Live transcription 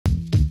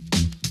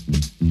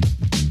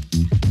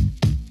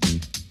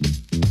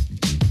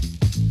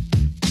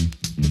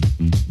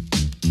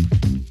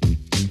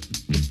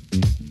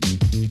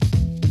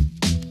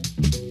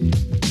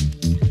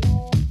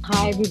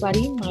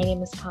everybody. My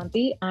name is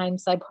Kanti. I'm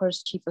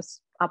CybHER's Chief of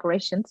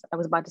Operations. I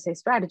was about to say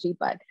strategy,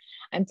 but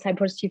I'm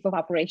CybHER's Chief of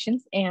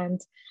Operations. And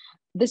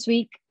this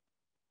week,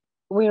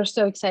 we are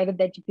so excited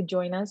that you could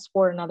join us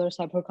for another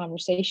CybHER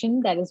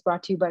conversation that is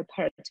brought to you by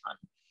Peraton.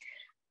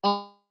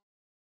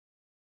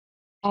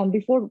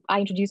 Before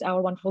I introduce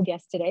our wonderful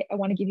guest today, I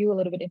want to give you a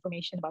little bit of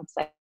information about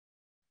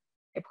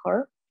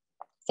CybHER.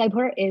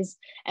 CybHER is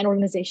an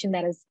organization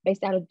that is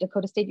based out of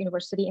Dakota State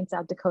University in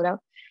South Dakota.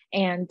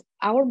 And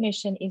our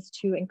mission is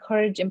to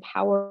encourage,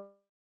 empower,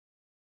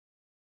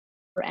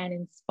 and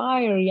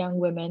inspire young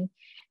women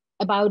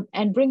about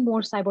and bring more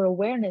cyber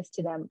awareness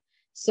to them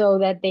so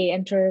that they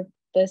enter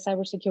the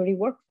cybersecurity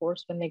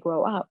workforce when they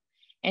grow up.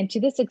 And to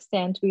this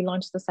extent, we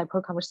launched the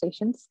CybHER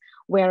Conversations,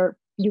 where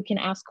you can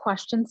ask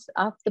questions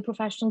of the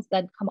professionals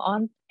that come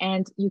on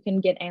and you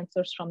can get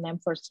answers from them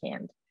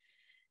firsthand.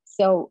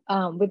 So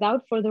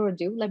without further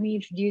ado, let me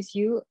introduce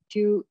you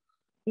to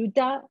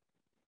Ruta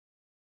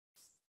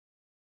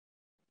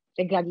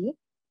Regragui.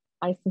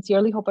 I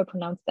sincerely hope I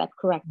pronounced that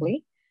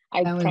correctly.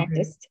 I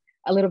practiced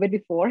a little bit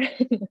before.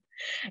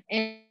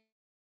 and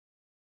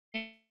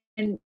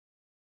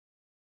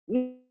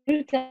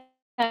Ruta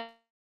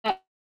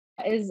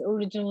is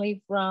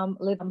originally from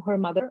Lithuania. Her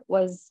mother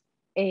was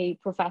a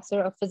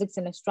professor of physics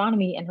and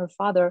astronomy, and her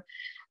father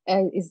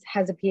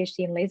has a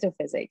Ph.D. in laser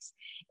physics.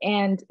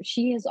 And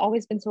she has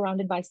always been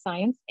surrounded by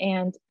science.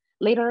 And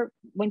later,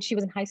 when she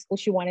was in high school,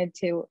 she wanted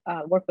to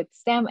work with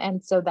STEM.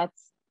 And so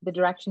that's the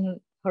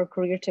direction her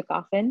career took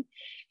off in.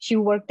 She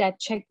worked at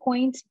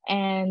Checkpoint.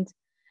 And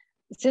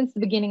since the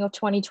beginning of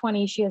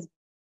 2020, she has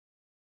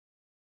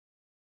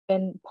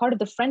been part of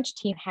the French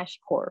team,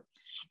 HashiCorp.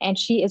 And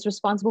she is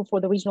responsible for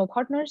the regional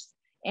partners.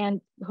 And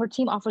her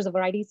team offers a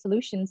variety of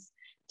solutions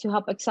to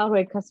help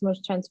accelerate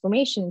customers'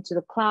 transformation to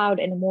the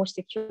cloud in a more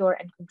secure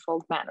and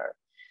controlled manner.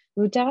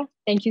 Ruta,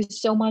 thank you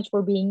so much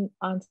for being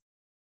on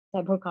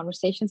CybHER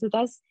Conversations with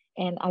us,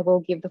 and I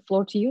will give the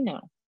floor to you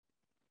now.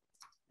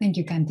 Thank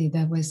you, Kanti.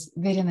 That was a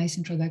very nice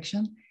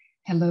introduction.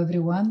 Hello,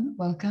 everyone.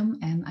 Welcome,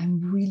 and I'm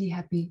really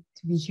happy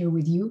to be here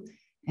with you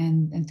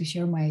and to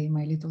share my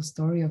little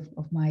story of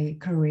my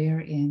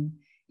career in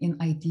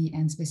IT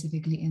and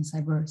specifically in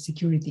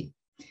cybersecurity.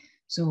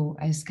 So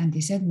as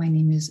Kanti said, my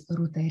name is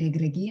Ruta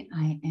Regragui.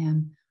 I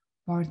am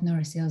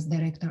partner sales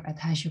director at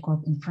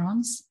HashiCorp in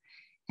France,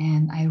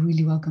 and I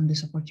really welcome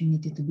this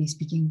opportunity to be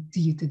speaking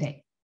to you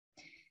today.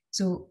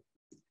 So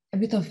a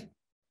bit of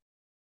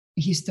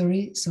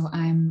history. So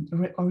I'm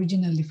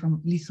originally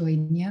from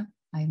Lithuania.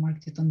 I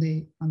marked it on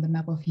the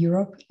map of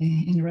Europe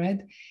in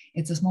red.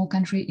 It's a small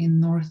country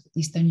in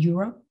northeastern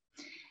Europe.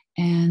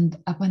 And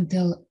up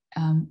until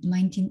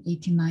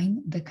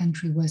 1989, the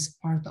country was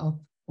part of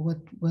what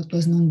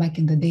was known back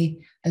in the day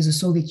as the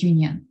Soviet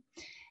Union.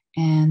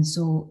 And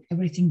so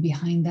everything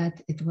behind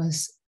that, it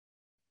was,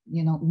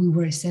 we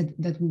were said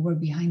that we were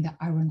behind the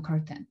Iron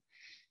Curtain.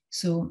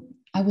 So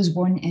I was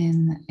born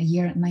in a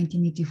year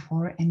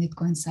 1984, and it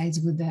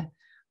coincides with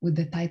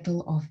the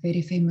title of a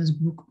very famous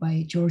book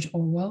by George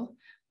Orwell.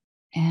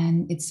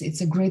 And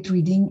it's a great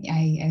reading.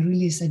 I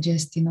really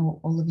suggest,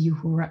 all of you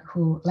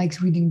who likes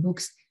reading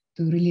books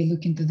to really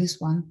look into this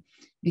one,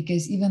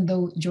 because even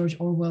though George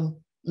Orwell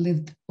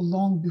lived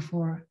long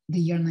before the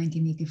year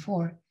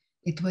 1984,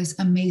 it was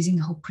amazing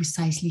how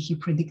precisely he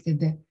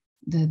predicted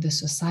the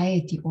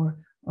society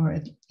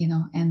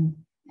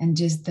and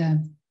just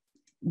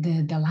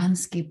the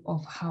landscape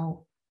of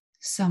how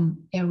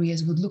some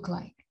areas would look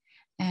like.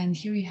 And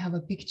here you have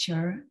a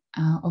picture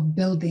of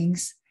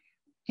buildings,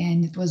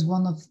 and it was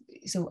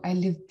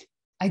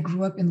I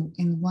grew up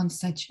in one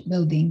such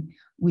building,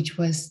 which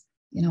was,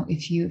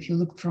 if you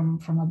looked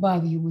from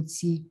above, you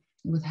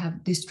would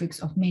have districts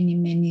of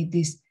many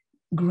these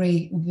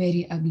gray,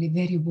 very ugly,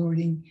 very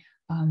boring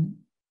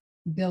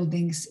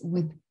buildings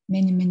with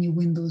many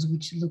windows,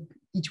 which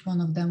each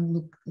one of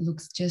them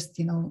looks just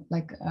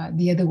like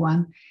the other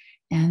one.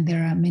 And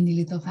there are many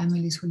little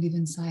families who live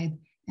inside,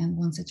 and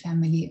one such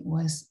family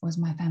was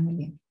my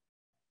family.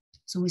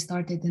 So we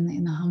started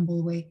in a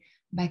humble way.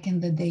 Back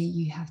in the day,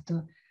 you have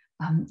to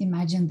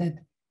imagine that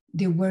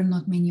there were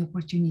not many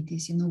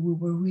opportunities. We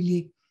were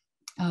really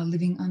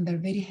living under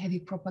very heavy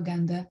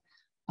propaganda.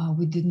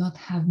 We did not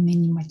have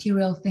many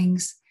material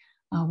things.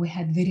 We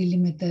had very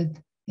limited,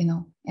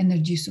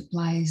 energy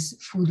supplies,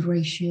 food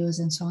ratios,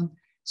 and so on.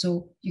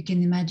 So you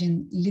can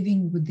imagine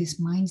living with this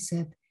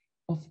mindset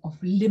of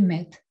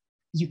limit.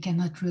 You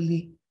cannot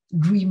really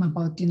dream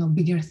about,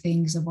 bigger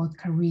things, about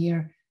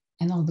career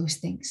and all those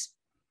things.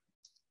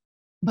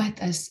 But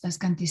as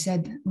Kanti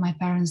said, my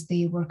parents,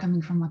 they were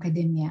coming from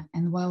academia.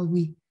 And while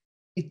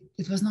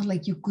it was not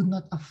like you could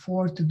not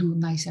afford to do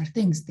nicer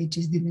things, they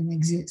just didn't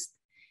exist,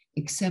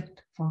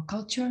 except for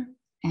culture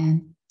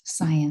and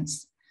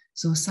science.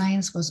 So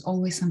science was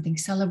always something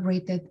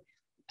celebrated.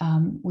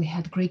 We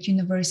had great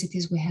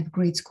universities, we had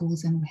great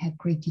schools, and we had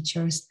great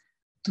teachers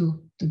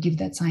to give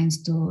that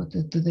science to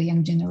the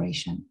young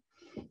generation.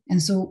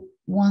 And so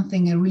one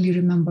thing I really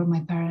remember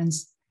my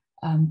parents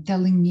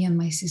telling me and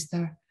my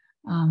sister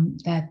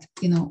that,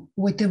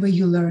 whatever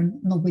you learn,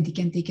 nobody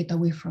can take it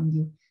away from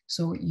you.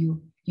 So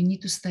you you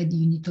need to study,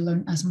 you need to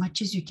learn as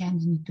much as you can,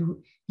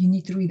 you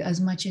need to read as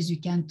much as you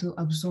can to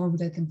absorb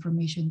that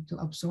information, to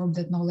absorb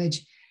that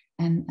knowledge,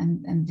 and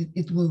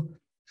it will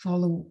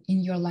follow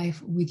in your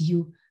life with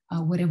you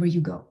wherever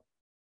you go.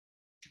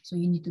 So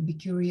you need to be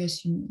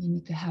curious, you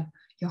need to have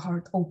your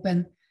heart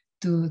open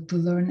to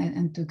learn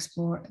and to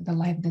explore the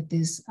life that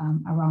is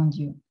around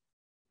you.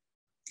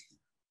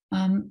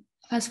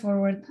 Fast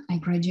forward, I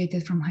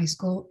graduated from high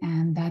school,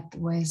 and that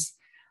was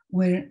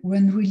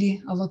when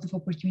really a lot of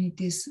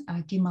opportunities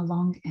came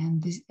along.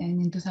 And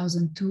in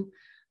 2002,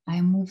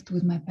 I moved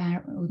with my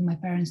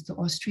parents to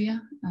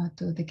Austria,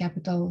 to the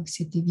capital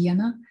city,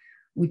 Vienna,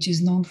 which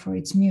is known for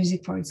its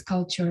music, for its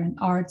culture and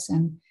arts,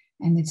 and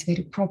it's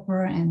very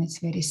proper and it's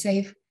very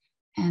safe.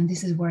 And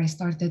this is where I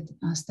started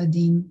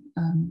studying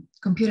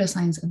computer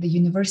science at the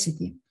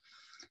university.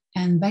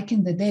 And back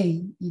in the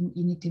day, you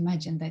need to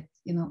imagine that,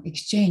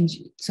 exchange.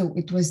 So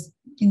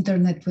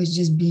internet was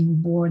just being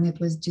born. It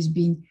was just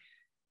being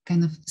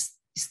kind of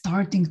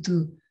starting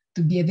to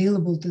be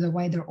available to the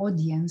wider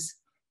audience.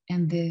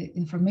 And the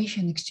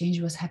information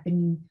exchange was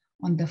happening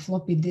on the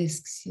floppy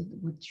disks,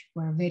 which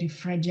were very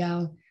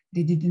fragile.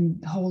 They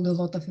didn't hold a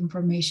lot of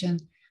information.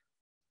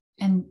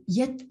 And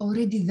yet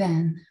already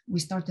then we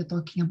started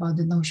talking about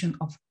the notion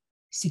of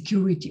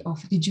security,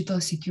 of digital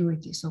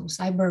security. So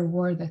cyber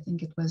word, I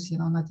think it was,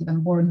 not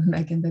even born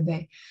back in the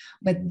day,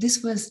 but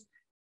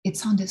it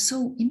sounded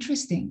so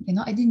interesting.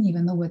 I didn't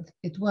even know what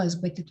it was,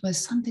 but it was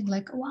something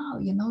like, wow,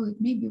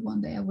 maybe one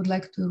day I would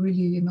like to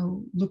really,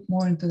 look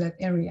more into that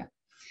area.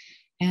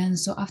 And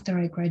so after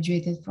I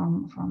graduated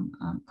from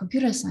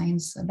computer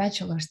science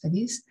bachelor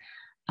studies,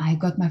 I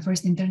got my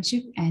first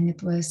internship, and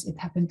it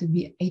happened to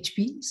be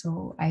HP.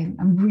 So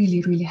I'm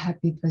really, really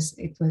happy.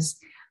 It was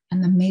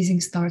an amazing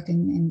start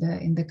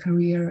in the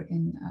career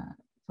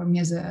for me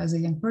as a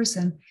young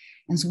person.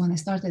 And so when I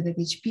started at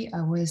HP,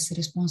 I was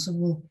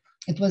responsible.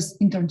 It was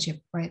internship,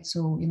 right?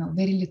 So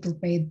very little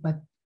paid, but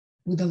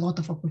with a lot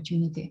of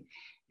opportunity.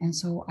 And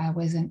so I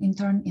was an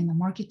intern in the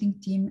marketing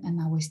team,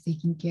 and I was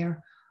taking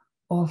care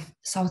of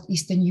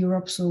Southeastern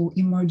Europe, so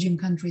emerging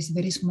countries,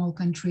 very small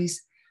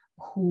countries,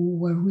 who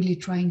were really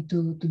trying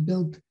to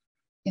build,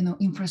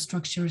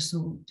 infrastructure,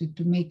 so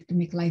to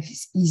make life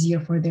easier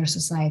for their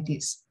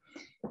societies.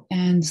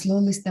 And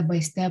slowly, step by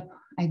step,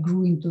 I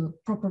grew into a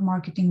proper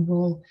marketing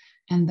role.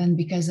 And then,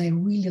 because I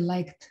really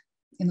liked,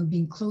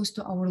 being close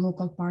to our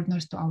local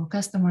partners, to our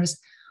customers,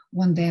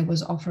 one day I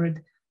was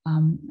offered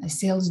a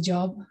sales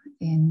job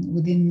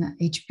within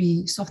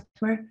HP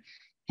software.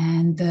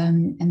 And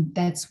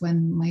that's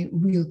when my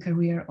real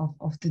career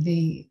of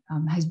today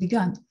has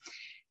begun.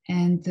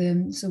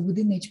 And so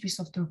within HP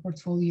software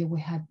portfolio, we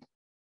had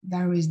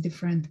various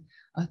different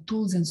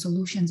tools and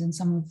solutions, and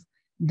some of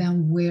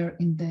them were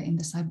in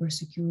the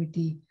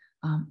cybersecurity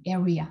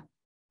area.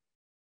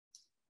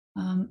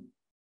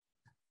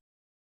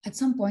 At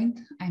some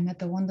point, I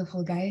met a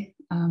wonderful guy,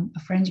 a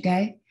French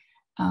guy,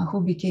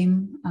 who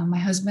became my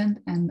husband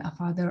and a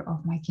father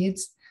of my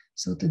kids.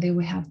 So today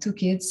we have 2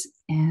 kids,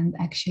 and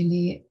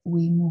actually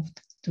we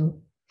moved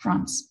to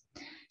France.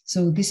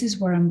 So this is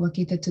where I'm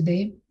located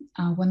today.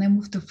 When I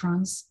moved to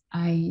France,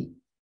 I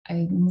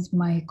moved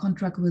my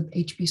contract with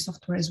HP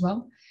software as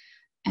well.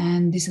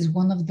 And this is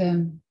one of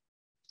the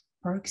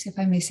perks, if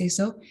I may say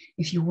so.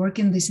 If you work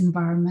in this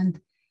environment,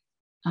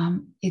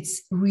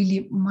 it's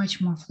really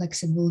much more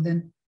flexible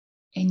than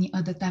any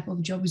other type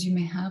of jobs you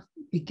may have,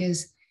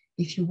 because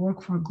if you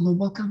work for a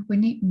global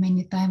company,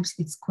 many times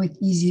it's quite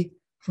easy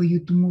for you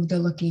to move the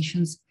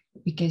locations,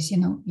 because you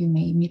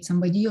may meet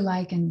somebody you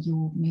like and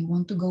you may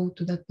want to go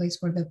to that place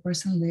where that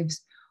person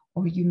lives,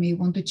 or you may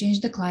want to change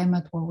the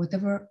climate, or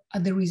whatever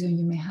other reason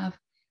you may have.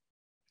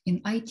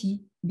 In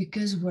IT,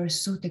 because we're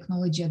so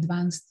technology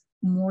advanced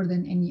more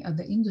than any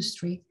other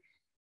industry,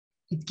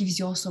 it gives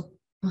you also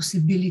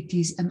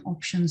possibilities and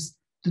options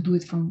to do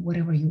it from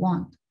wherever you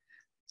want,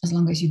 as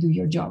long as you do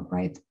your job,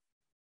 right?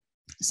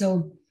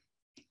 So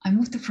I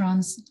moved to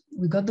France.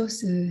 We got those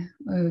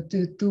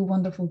two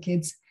wonderful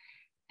kids.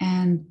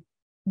 And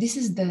this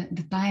is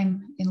the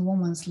time in a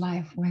woman's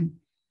life when,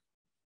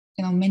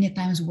 many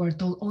times we're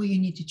told, oh, you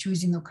need to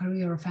choose,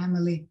 career or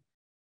family.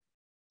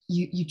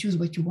 You choose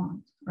what you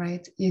want,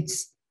 right?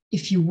 It's,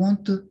 if you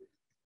want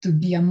to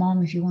be a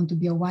mom, if you want to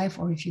be a wife,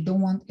 or if you don't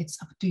want, it's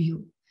up to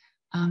you.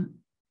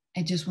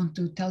 I just want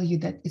to tell you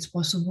that it's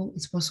possible.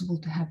 It's possible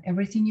to have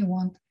everything you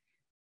want,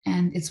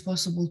 and it's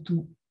possible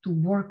to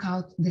work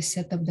out the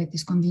setup that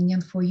is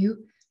convenient for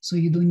you. So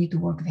you don't need to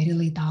work very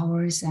late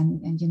hours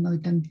and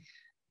then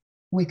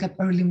wake up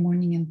early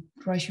morning and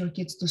rush your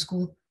kids to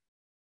school.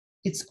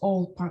 It's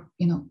all part,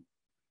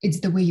 it's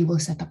the way you will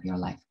set up your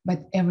life,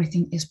 but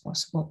everything is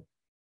possible.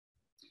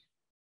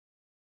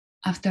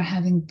 After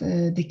having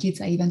the kids,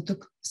 I even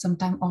took some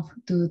time off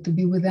to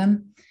be with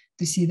them,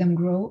 to see them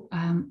grow.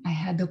 I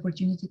had the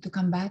opportunity to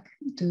come back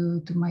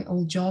to my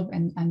old job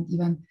and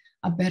even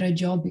a better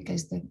job,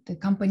 because the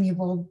company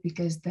evolved,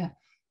 because the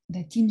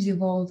teams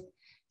evolved.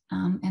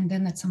 And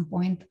then at some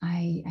point,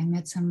 I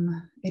met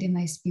some very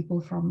nice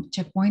people from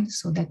Checkpoint.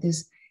 So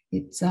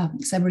it's a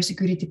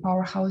cybersecurity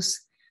powerhouse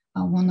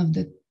one of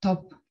the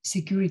top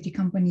security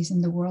companies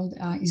in the world,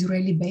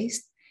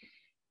 Israeli-based.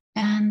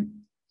 And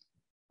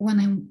when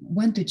I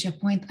went to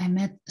Checkpoint, I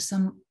met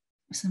some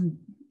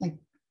like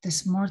the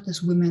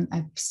smartest women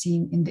I've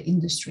seen in the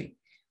industry,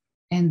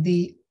 and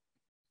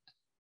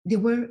there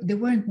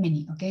weren't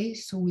many. Okay,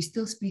 so we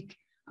still speak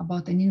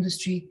about an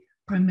industry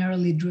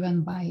primarily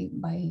driven by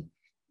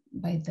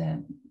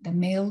the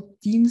male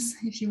teams,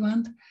 if you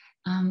want.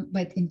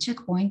 But in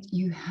Checkpoint,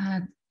 you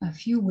had a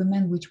few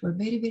women which were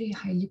very, very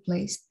highly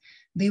placed.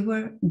 They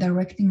were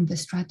directing the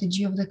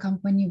strategy of the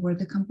company, where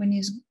the company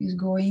is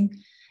going.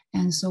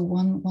 And so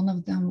one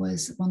of them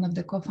was one of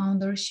the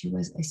co-founders. She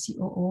was a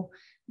COO.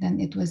 Then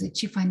it was a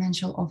chief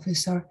financial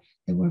officer.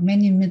 There were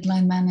many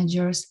midline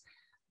managers,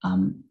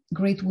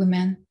 great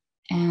women.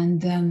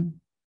 And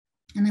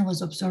I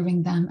was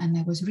observing them, and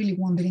I was really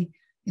wondering,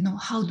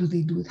 how do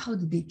they do it? How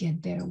did they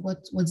get there?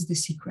 What's the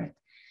secret?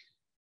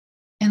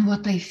 And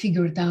what I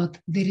figured out,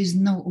 there is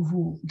no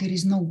rule. There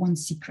is no one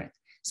secret.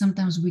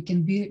 Sometimes we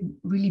can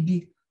really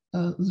be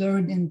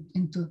lured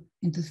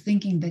into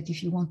thinking that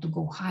if you want to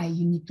go high,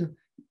 you need to,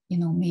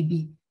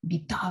 maybe be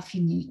tough.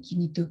 You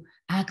need to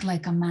act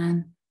like a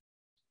man.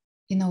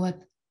 You know what?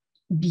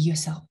 Be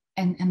yourself.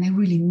 And I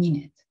really mean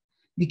it.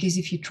 Because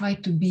if you try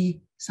to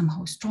be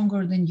somehow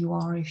stronger than you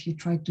are, if you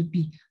try to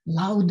be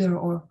louder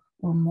or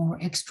more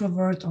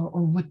extrovert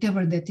or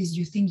whatever that is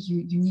you think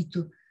you need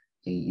to,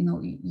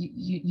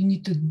 you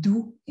need to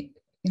do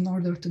in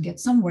order to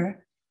get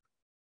somewhere,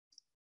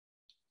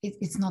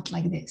 it's not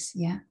like this.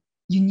 Yeah,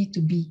 you need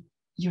to be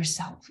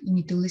yourself. You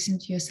need to listen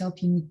to yourself.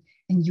 And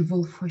you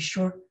will for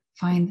sure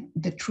find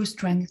the true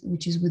strength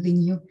which is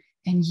within you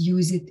and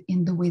use it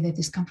in the way that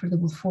is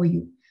comfortable for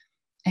you.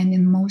 And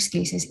in most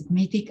cases, it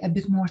may take a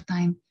bit more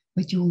time,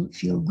 but you will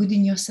feel good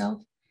in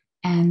yourself,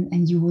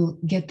 and you will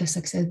get the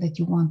success that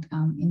you want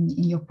in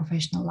your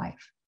professional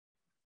life.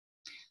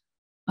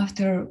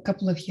 After a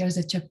couple of years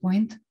at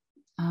Checkpoint,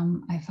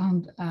 I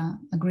found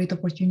a great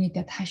opportunity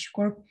at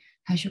HashiCorp.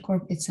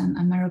 HashiCorp, it's an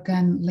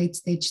American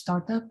late-stage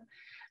startup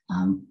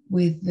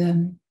with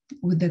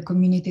the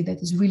community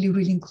that is really,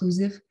 really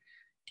inclusive.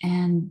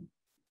 And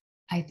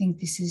I think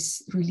this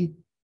is really,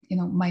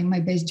 my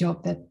best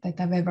job that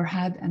I've ever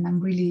had, and I'm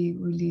really,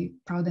 really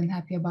proud and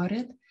happy about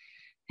it.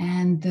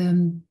 And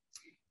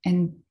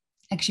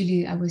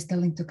actually, I was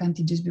telling to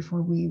Kanti just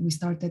before we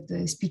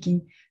started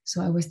speaking.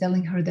 So I was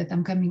telling her that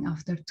I'm coming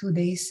after 2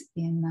 days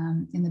in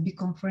a big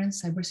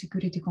conference,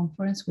 cybersecurity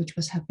conference, which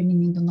was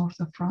happening in the north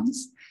of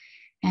France.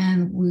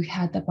 And we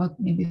had about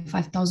maybe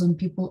 5,000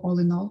 people all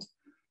in all.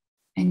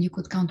 And you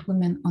could count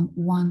women on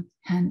one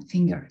hand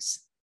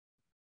fingers.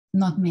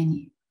 Not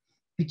many.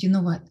 But you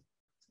know what?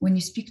 When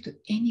you speak to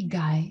any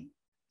guy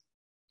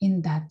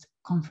in that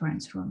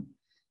conference room,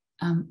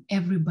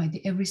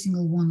 everybody, every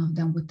single one of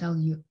them would tell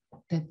you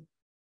that,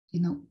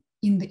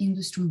 in the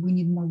industry, we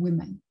need more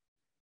women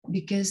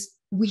because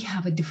we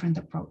have a different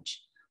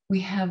approach.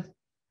 We have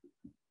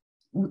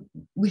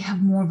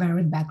more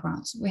varied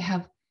backgrounds. We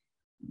have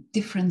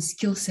different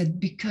skill set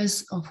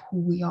because of who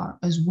we are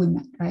as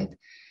women, right?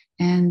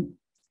 And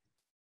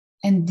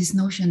this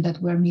notion that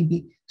we're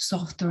maybe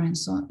softer and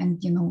so,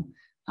 and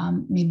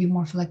maybe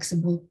more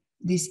flexible,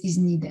 this is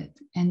needed.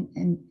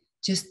 And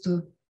just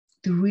to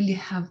really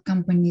have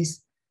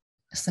companies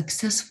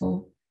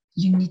successful,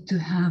 you need to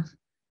have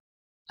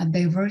a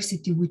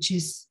diversity which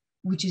is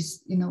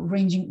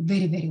ranging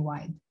very, very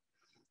wide.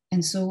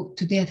 And so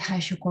today at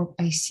HashiCorp,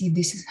 I see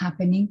this is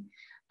happening.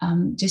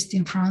 Just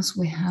in France,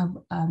 we have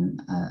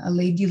a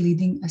lady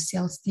leading a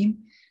sales team,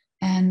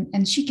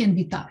 and she can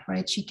be tough,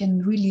 right? She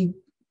can really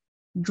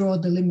draw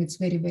the limits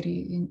very,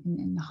 very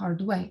in a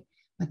hard way.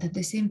 But at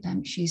the same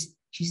time, she's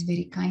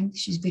very kind,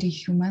 she's very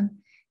human,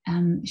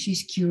 and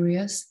she's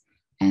curious.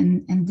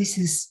 And this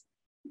is,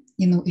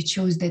 it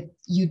shows that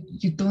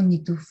you don't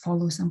need to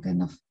follow some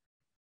kind of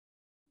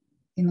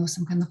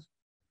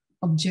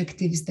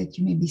objectives that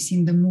you maybe see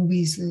in the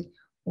movies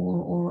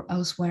or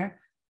elsewhere.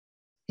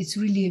 It's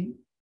really,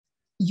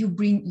 you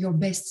bring your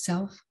best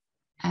self,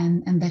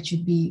 and that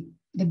should be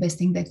the best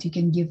thing that you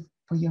can give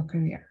for your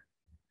career.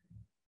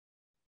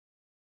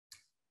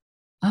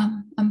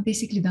 I'm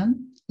basically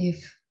done.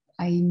 If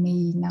I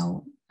may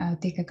now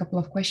take a couple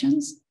of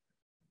questions.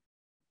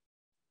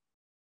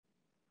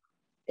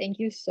 Thank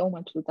you so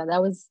much, Ruta.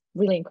 That was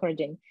really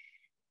encouraging.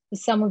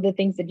 Some of the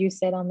things that you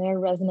said on there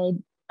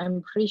resonate,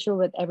 I'm pretty sure,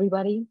 with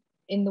everybody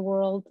in the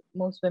world,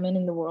 most women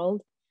in the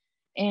world.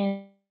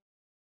 And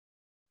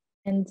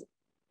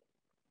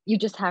you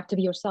just have to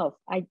be yourself.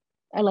 I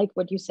like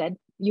what you said.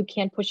 You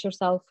can't push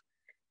yourself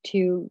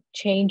to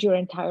change your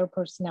entire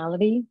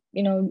personality.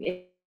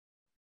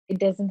 It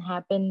doesn't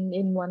happen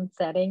in one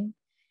setting.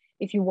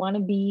 If you want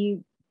to be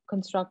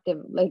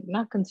constructive, like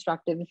not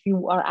constructive, if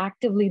you are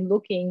actively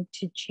looking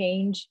to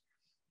change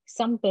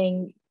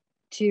something,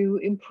 to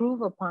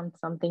improve upon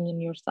something in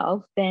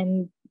yourself,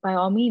 then by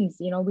all means,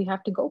 we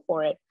have to go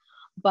for it.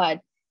 But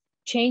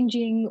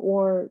changing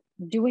or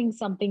doing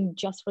something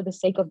just for the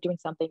sake of doing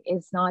something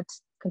is not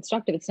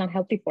constructive. It's not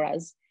healthy for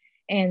us.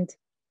 And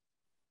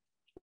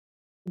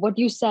what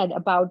you said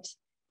about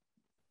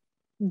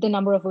the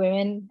number of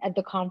women at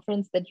the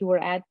conference that you were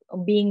at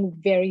being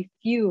very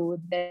few,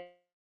 that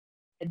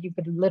you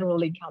could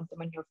literally count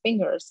them on your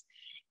fingers.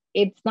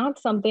 It's not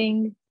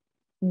something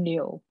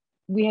new.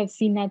 We have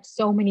seen that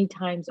so many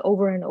times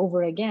over and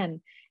over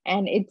again.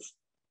 And it's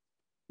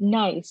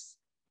nice.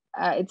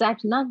 It's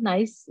actually not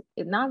nice.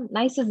 Not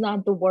nice is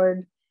not the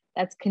word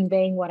that's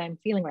conveying what I'm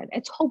feeling right.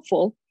 It's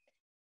hopeful.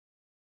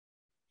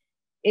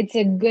 It's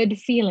a good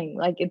feeling.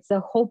 Like, it's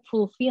a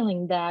hopeful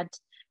feeling that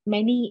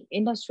many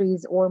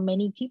industries or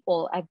many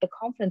people at the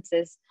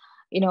conferences,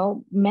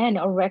 men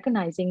are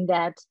recognizing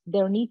that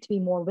there need to be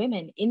more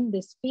women in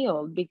this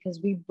field,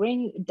 because we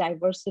bring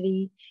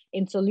diversity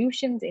in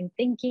solutions, in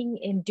thinking,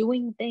 in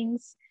doing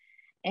things.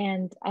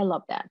 And I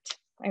love that.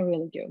 I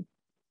really do.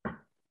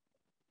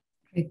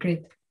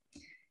 Great.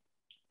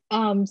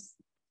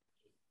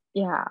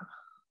 Yeah.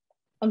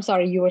 I'm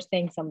sorry, you were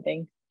saying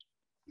something.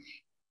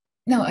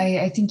 No,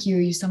 I think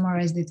you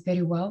summarized it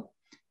very well.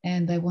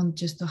 And I want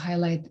just to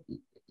highlight,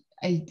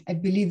 I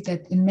believe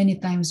that in many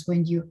times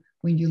when you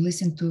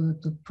listen to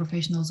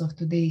professionals of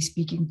today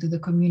speaking to the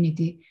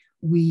community,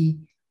 we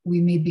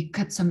maybe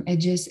cut some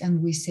edges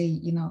and we say,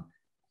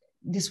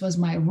 this was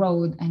my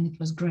road and it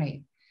was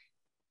great.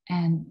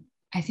 And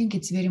I think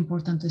it's very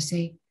important to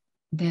say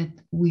that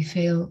we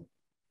fail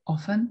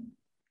often,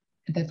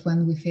 that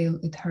when we fail,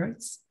 it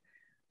hurts.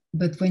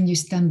 But when you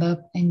stand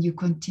up and you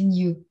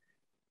continue,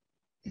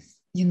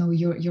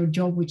 your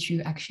job, which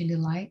you actually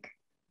like,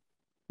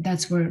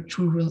 that's where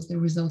true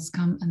results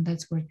come, and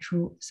that's where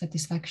true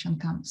satisfaction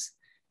comes.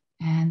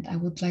 And I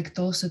would like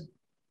to also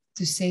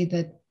to say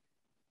that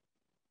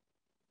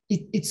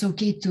it's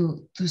okay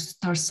to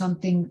start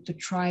something, to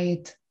try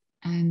it,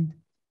 and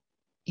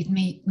it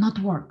may not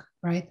work,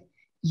 right?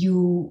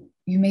 You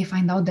may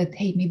find out that,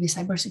 hey, maybe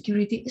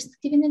cybersecurity is not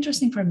even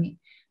interesting for me.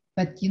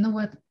 But you know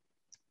what?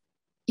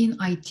 In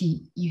IT,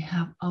 you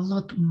have a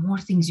lot more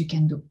things you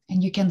can do,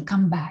 and you can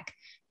come back,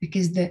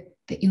 because the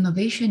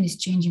innovation is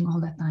changing all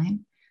the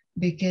time,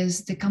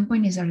 because the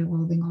companies are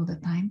evolving all the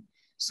time.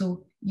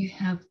 So you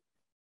have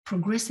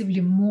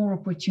progressively more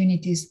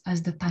opportunities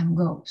as the time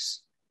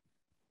goes.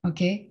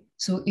 Okay.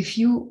 So if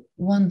you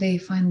one day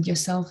find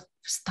yourself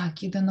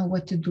stuck, you don't know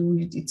what to do,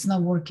 it's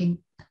not working,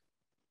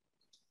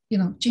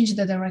 change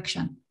the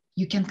direction.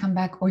 You can come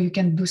back, or you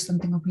can do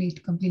something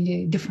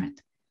completely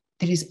different.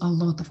 There is a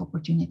lot of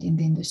opportunity in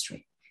the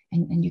industry,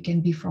 and you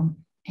can be from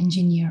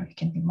engineer, you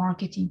can be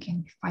marketing, you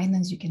can be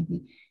finance, you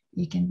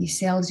can be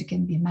sales, you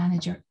can be a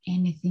manager,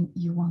 anything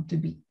you want to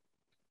be.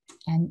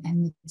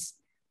 And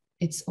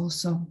it's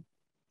also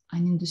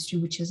an industry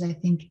which is, I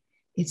think,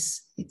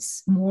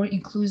 it's more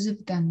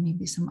inclusive than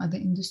maybe some other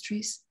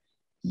industries.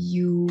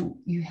 You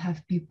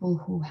have people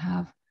who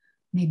have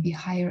maybe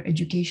higher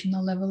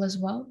educational level as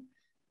well,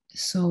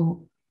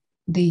 so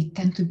they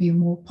tend to be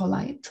more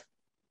polite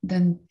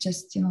than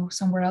just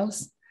somewhere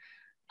else.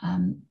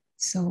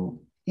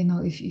 So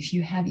if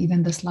you have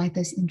even the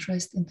slightest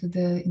interest into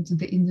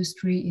the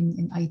industry,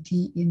 in IT,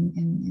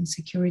 in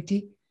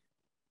security,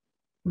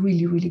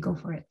 really go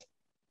for it.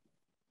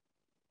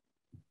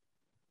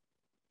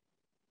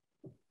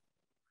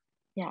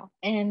 Yeah,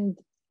 and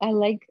I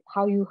like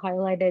how you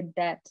highlighted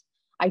that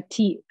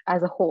IT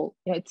as a whole,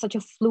 it's such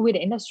a fluid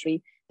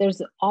industry.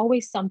 There's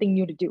always something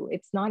new to do.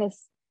 It's not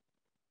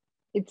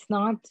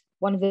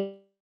one of the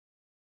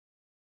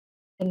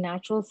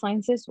natural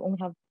sciences who only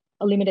have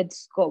a limited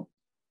scope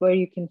where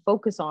you can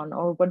focus on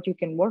or what you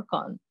can work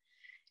on.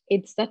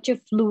 It's such a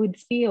fluid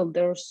field.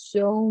 There are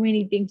so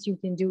many things you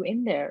can do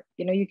in there.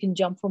 You can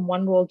jump from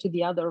one role to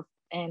the other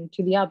and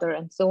to the other,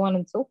 and so on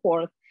and so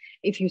forth,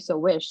 if you so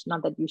wish.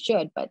 Not that you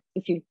should, but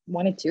if you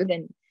wanted to,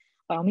 then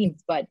by all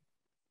means. But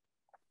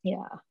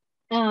yeah,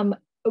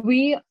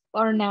 we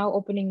are now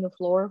opening the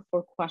floor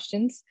for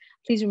questions.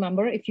 Please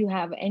remember, if you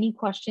have any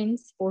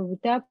questions for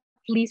Ruta,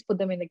 please put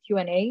them in the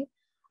Q&A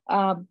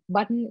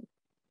button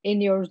in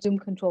your Zoom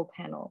control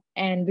panel,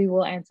 and we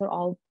will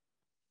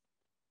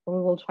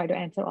try to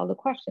answer all the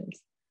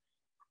questions.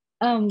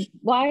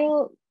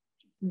 While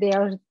they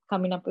are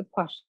coming up with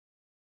questions,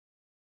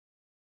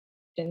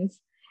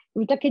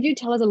 Ruta, could you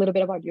tell us a little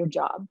bit about your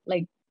job?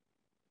 Like,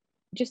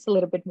 just a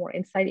little bit more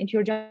insight into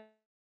your job.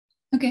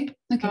 Okay.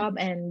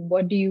 And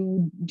what do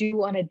you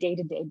do on a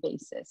day-to-day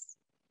basis?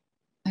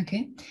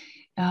 Okay.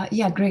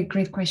 Yeah,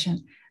 great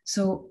question.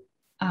 So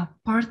a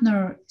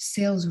partner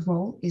sales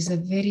role is a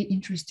very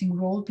interesting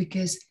role,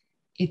 because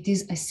it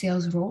is a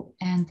sales role.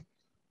 And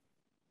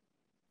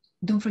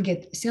don't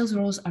forget, sales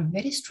roles are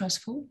very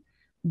stressful,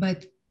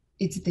 but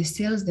it's the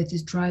sales that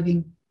is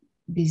driving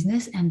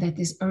business and that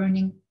is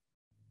earning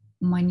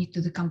money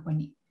to the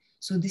company.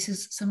 So this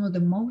is some of the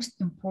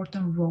most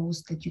important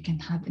roles that you can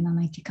have in an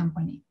IT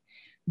company.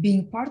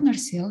 Being partner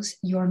sales,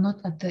 you are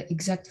not at the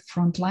exact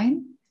front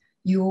line.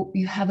 You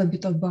have a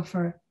bit of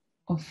buffer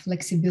of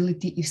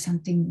flexibility if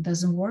something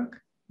doesn't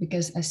work,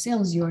 because as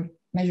sales, you're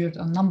measured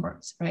on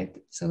numbers, right?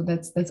 So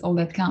that's all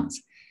that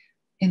counts.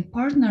 In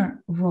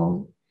partner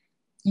role,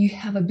 you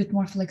have a bit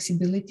more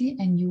flexibility,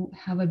 and you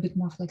have a bit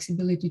more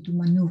flexibility to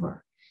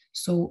maneuver.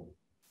 So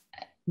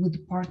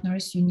with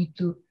partners, you need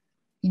to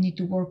you need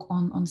to work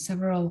on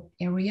several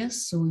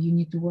areas. So you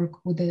need to work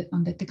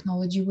on the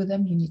technology with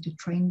them. You need to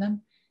train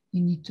them.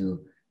 You need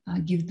to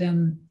give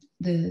them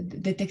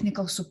the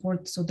technical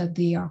support so that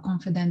they are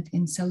confident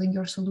in selling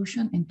your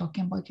solution and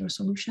talking about your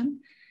solution.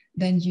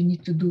 Then you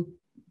need to do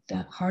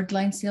the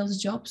hardline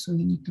sales job. So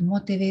you need to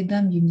motivate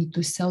them. You need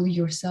to sell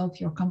yourself,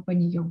 your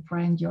company, your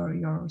brand,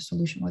 your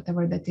solution,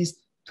 whatever that is,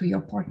 to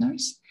your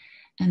partners.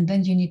 And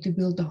then you need to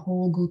build the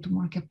whole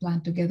go-to-market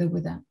plan together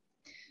with them.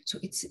 So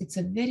it's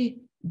a very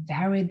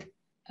varied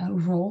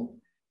role.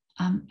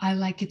 I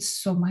like it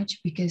so much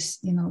because,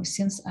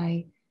 since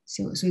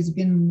so it's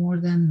been more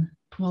than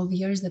 12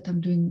 years that I'm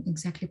doing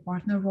exactly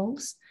partner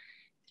roles.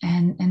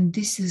 And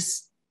this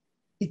is,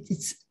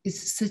 it's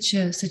such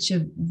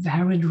a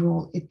varied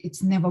role.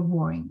 It's never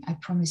boring. I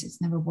promise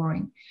it's never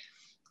boring.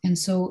 And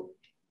so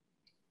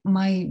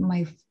my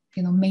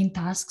main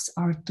tasks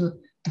are to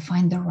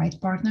find the right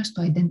partners,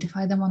 to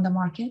identify them on the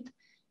market,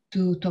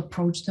 to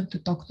approach them, to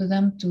talk to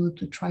them, to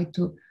try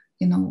to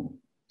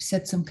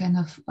set some kind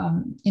of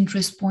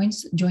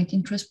joint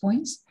interest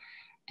points,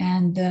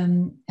 and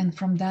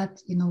from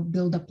that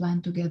build a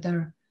plan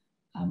together,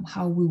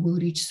 how we will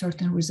reach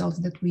certain results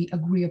that we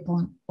agree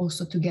upon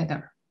also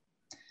together,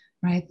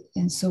 right?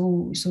 And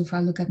so if I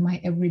look at my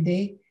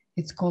everyday,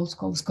 it's calls,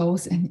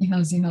 and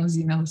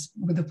emails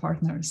with the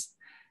partners.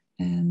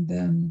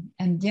 And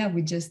yeah,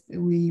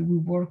 we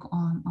work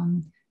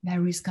on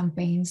various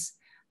campaigns.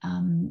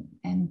 And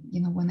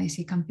when I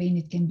say campaign,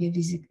 it can be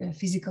a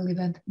physical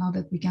event now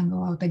that we can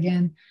go out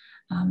again.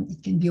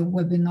 It can be a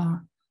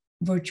webinar,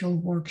 virtual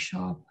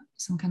workshop,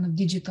 some kind of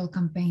digital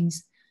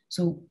campaigns.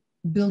 So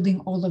building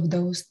all of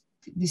those,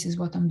 this is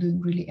what I'm doing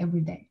really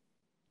every day.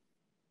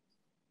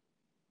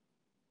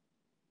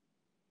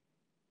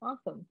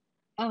 Awesome.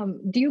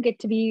 Do you get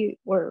to be,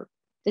 or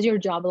does your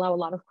job allow a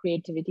lot of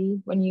creativity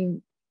when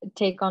you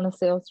take on a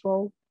sales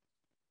role?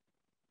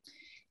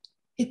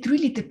 It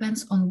really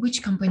depends on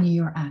which company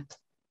you're at.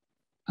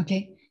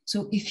 Okay,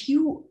 so if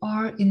you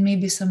are in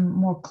maybe some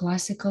more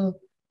classical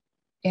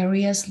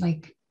areas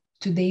like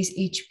today's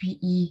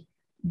HPE,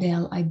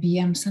 Dell,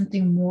 IBM,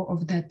 something more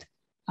of that,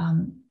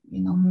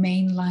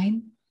 main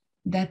line,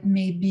 that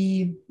may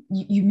be,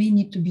 you may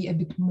need to be a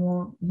bit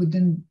more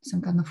within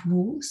some kind of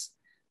rules.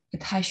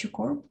 At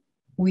HashiCorp,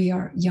 we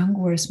are young,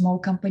 we're a small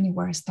company,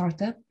 we're a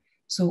startup.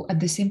 So at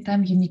the same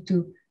time, you need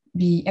to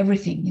be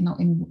everything,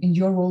 in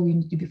your role, you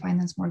need to be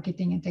finance,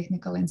 marketing, and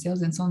technical, and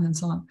sales, and so on and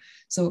so on.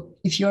 So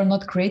if you're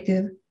not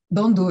creative,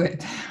 don't do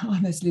it,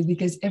 honestly,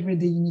 because every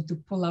day you need to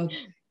pull out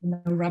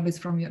rabbits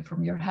from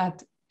your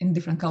hat in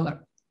different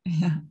color.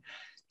 Yeah.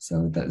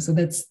 So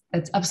that's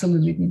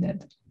absolutely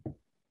needed.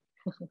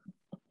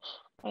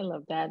 I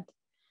love that.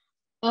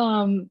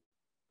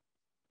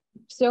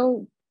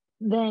 So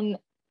then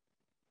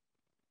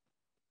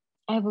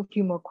I have a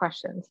few more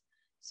questions.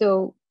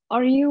 So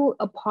are you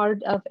a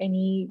part of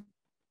any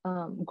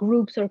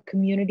groups or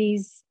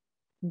communities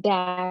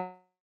that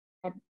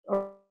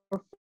are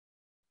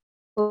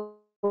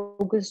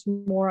focused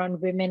more on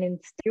women in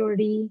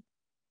security?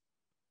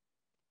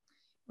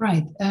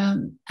 Right.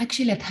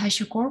 Actually, at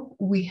HashiCorp,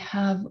 we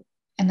have,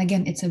 and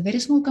again, it's a very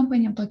small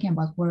company I'm talking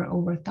about. We're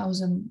over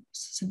 1,000,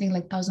 something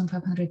like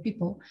 1,500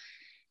 people.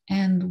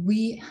 And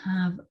we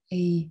have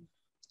a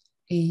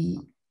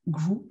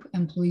group,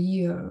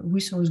 employee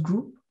resource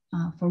group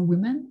for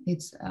women.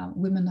 It's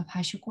Women of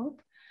HashiCorp.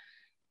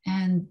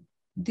 And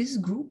this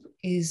group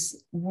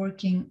is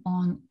working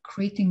on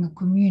creating a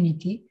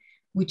community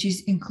which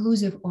is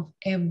inclusive of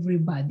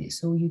everybody.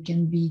 So you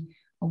can be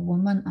a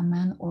woman, a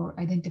man, or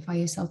identify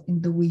yourself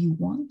in the way you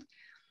want.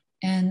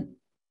 And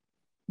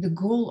the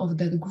goal of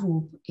that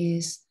group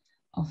is,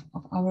 of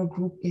our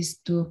group, is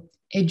to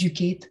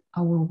educate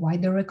our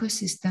wider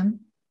ecosystem,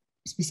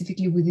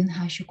 specifically within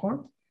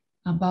HashiCorp,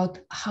 about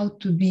how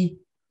to be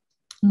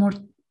more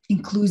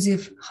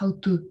inclusive, how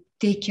to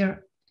take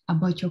care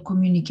about your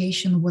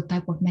communication, what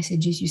type of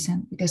messages you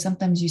send, because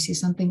sometimes you see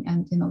something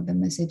and the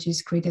message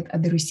is created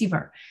at the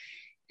receiver.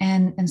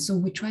 And so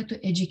we try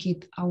to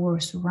educate our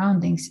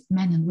surroundings,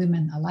 men and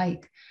women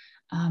alike,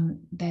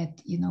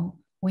 that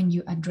when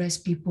you address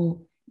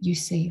people, you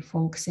say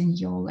folks and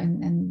y'all,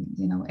 and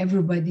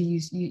everybody.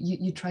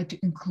 You try to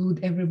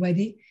include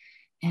everybody,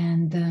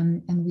 and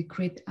we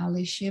create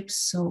allyships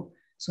so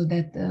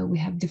that we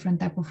have different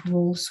type of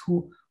roles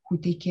who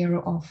take care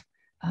of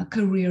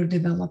career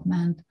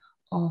development,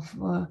 of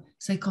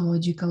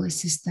psychological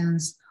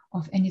assistance,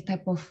 of any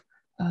type of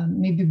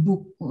maybe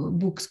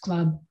books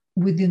club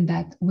within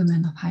that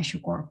Women of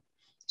HashiCorp.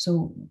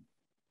 So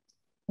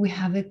we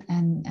have it,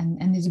 and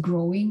it's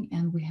growing,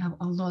 and we have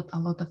a lot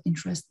of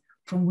interest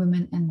from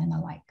women and men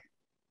alike.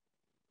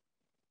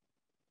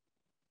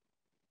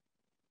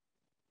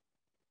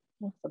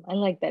 Awesome. I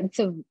like that. It's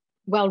a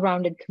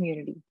well-rounded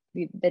community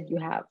that you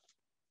have.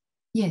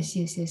 Yes.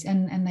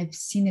 And I've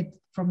seen it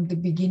from the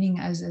beginning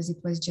as it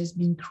was just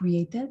being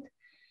created.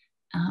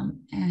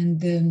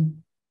 And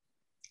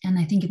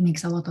I think it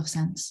makes a lot of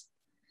sense.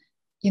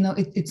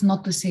 It's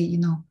not to say,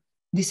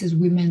 this is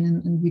women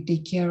and we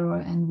take care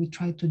and we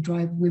try to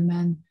drive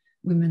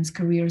women's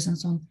careers and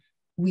so on.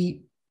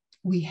 we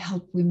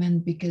help women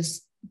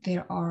because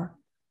there are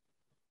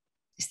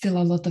still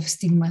a lot of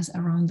stigmas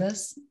around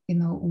us.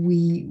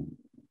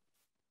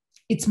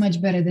 It's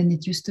much better than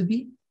it used to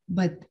be,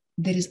 but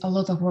there is a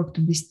lot of work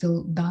to be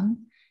still done,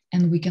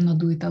 and we cannot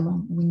do it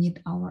alone. We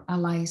need our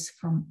allies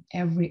from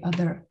every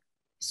other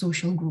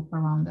social group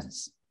around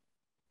us.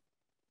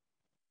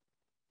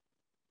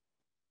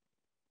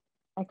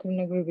 I couldn't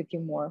agree with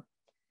you more.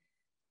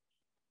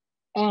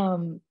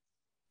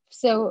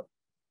 So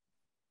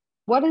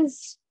what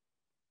is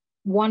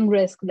one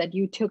risk that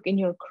you took in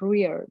your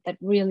career that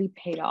really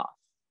paid off?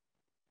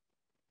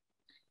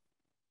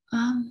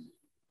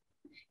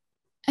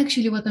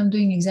 Actually, what I'm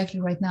doing exactly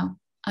right now,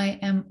 I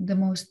am the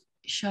most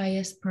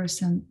shyest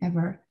person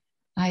ever.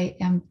 I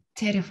am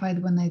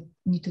terrified when I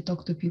need to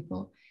talk to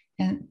people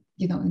and,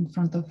 in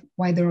front of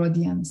wider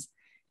audience.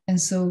 And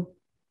so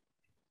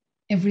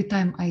every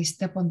time I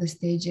step on the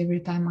stage, every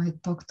time I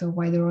talk to a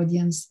wider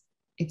audience,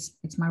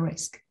 it's my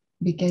risk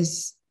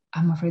because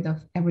I'm afraid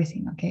of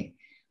everything, okay?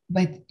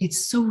 But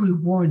it's so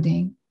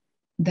rewarding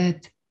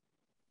that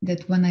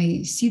when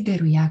I see the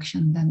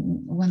reaction,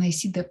 then when I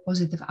see the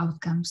positive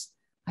outcomes,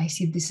 I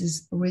see this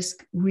is a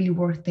risk really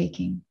worth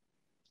taking.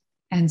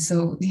 And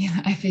so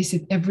I face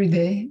it every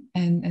day,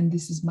 and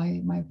this is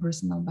my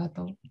personal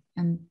battle.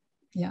 And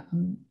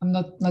I'm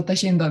not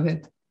ashamed of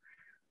it.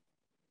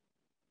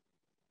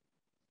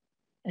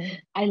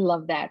 I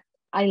love that.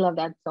 I love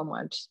that so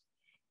much.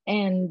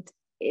 And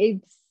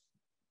it's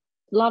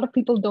a lot of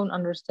people don't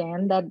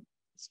understand that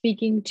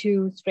speaking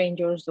to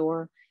strangers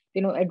or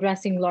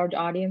addressing large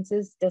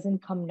audiences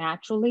doesn't come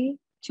naturally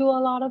to a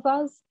lot of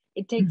us.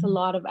 It takes a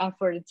lot of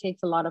effort. It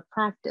takes a lot of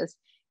practice,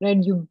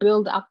 and you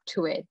build up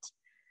to it.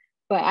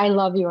 But I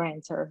love your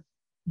answer.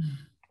 It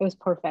was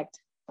perfect.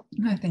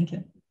 Thank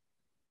you.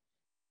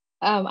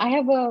 I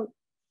have a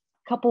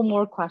couple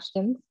more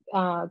questions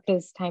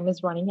because time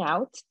is running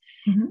out.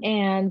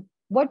 And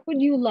what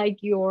would you like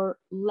your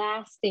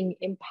lasting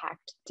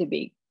impact to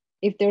be?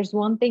 If there's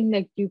one thing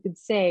that you could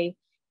say,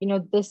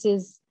 this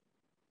is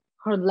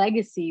her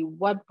legacy,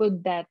 what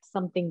would that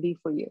something be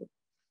for you?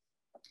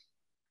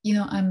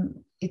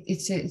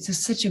 It's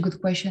such a good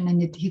question,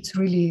 and it hits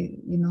really,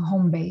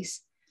 home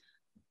base.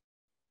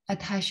 At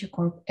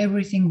HashiCorp,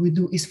 everything we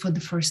do is for the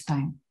first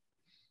time.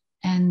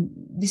 And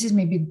this is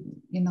maybe,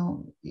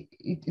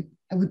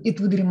 it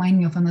would remind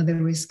me of another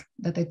risk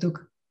that I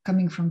took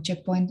coming from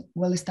Checkpoint,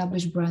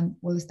 well-established brand,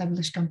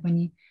 well-established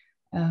company,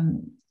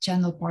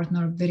 channel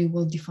partner, very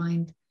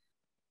well-defined.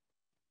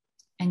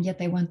 And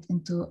yet I went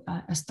into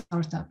a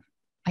startup.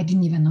 I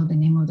didn't even know the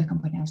name of the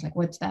company. I was like,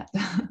 what's that?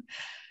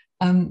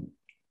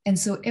 And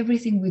so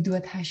everything we do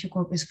at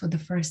HashiCorp is for the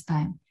first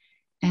time.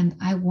 And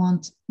I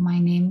want my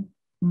name,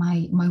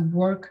 my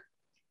work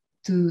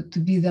to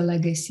be the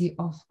legacy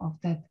of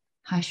that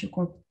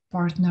HashiCorp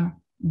partner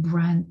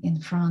brand in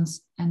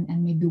France and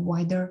maybe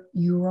wider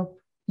Europe,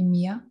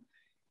 EMEA.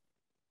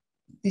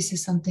 This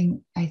is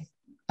something I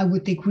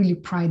would take really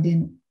pride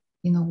in,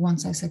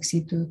 once I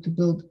succeed to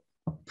build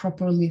a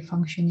properly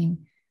functioning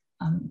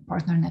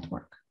partner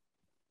network.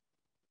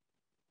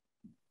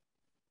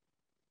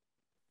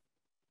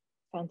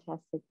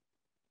 Fantastic.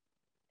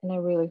 And I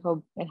really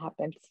hope it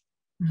happens.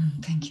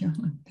 Thank you.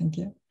 Thank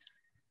you.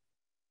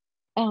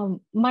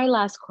 My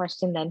last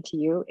question then to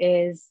you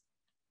is,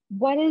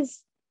 what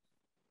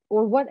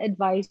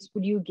advice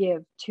would you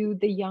give to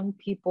the young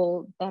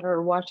people that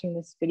are watching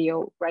this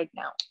video right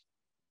now?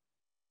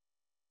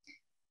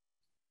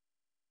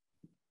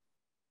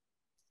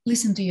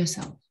 Listen to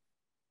yourself.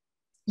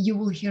 You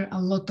will hear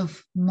a lot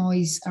of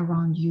noise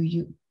around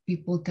you.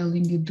 People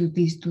telling you do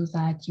this, do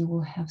that. You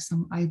will have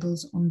some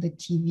idols on the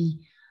TV,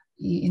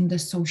 in the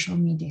social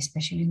media,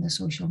 especially in the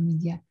social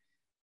media.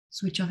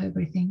 Switch off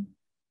everything.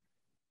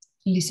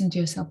 Listen to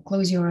yourself.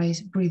 Close your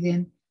eyes. Breathe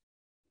in.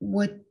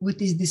 What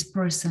is this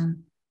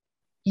person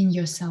in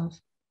yourself?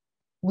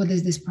 What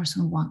does this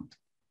person want?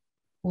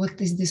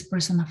 What is this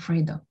person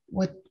afraid of?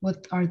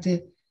 What are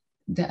the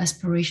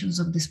aspirations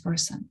of this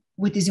person?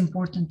 What is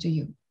important to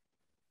you?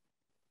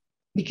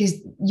 Because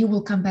you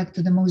will come back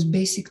to the most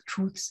basic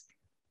truths,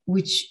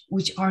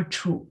 which are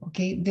true.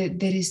 Okay,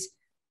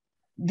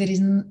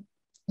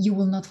 you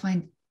will not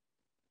find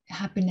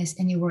happiness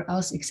anywhere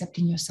else except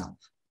in yourself.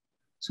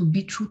 So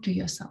be true to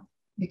yourself,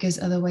 because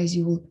otherwise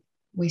you will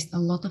waste a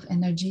lot of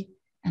energy,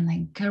 and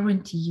I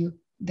guarantee you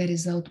the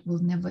result will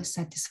never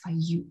satisfy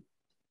you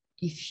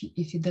if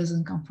it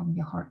doesn't come from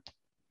your heart.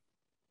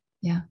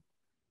 Yeah,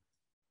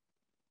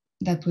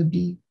 that would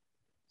be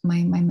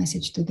my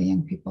message to the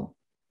young people.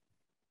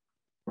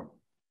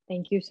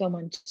 Thank you so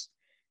much.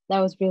 That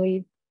was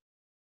really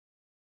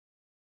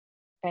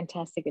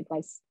fantastic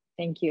advice.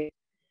 Thank you.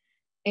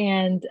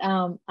 And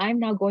I'm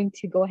now going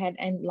to go ahead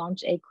and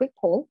launch a quick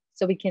poll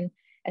so we can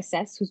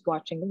assess who's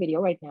watching the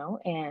video right now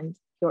and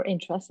your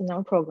interest in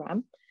our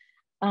program.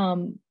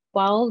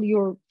 While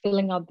you're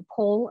filling out the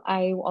poll,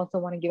 I also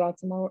want to give out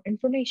some more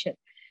information.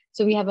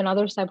 So we have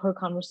another CybHER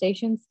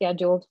conversation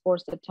scheduled for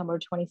September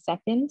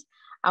 22nd.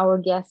 Our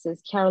guest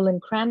is Carolyn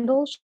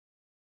Crandall.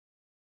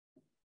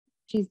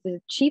 She's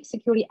the Chief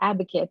Security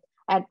Advocate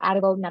at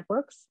Adable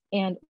Networks.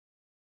 And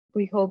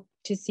we hope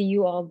to see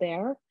you all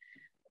there.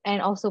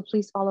 And also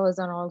please follow us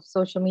on all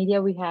social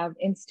media. We have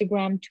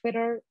Instagram,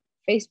 Twitter,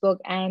 Facebook,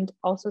 and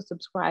also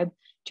subscribe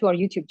to our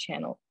YouTube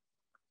channel.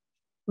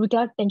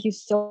 Ruta, thank you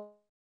so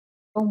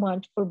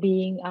much for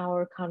being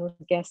our conference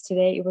guest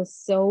today. It was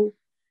so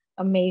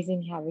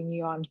amazing having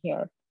you on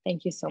here.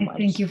 Thank you so much.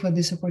 Thank you for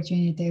this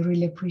opportunity. I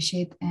really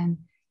appreciate and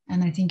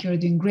I think you're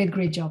doing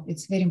great job.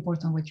 It's very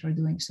important what you're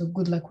doing. So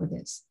good luck with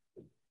this.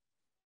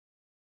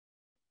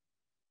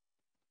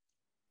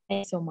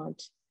 Thank you so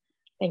much.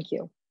 Thank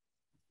you.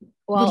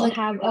 Well,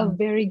 have everyone. a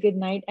very good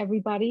night,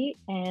 everybody,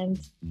 and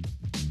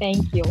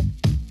thank you.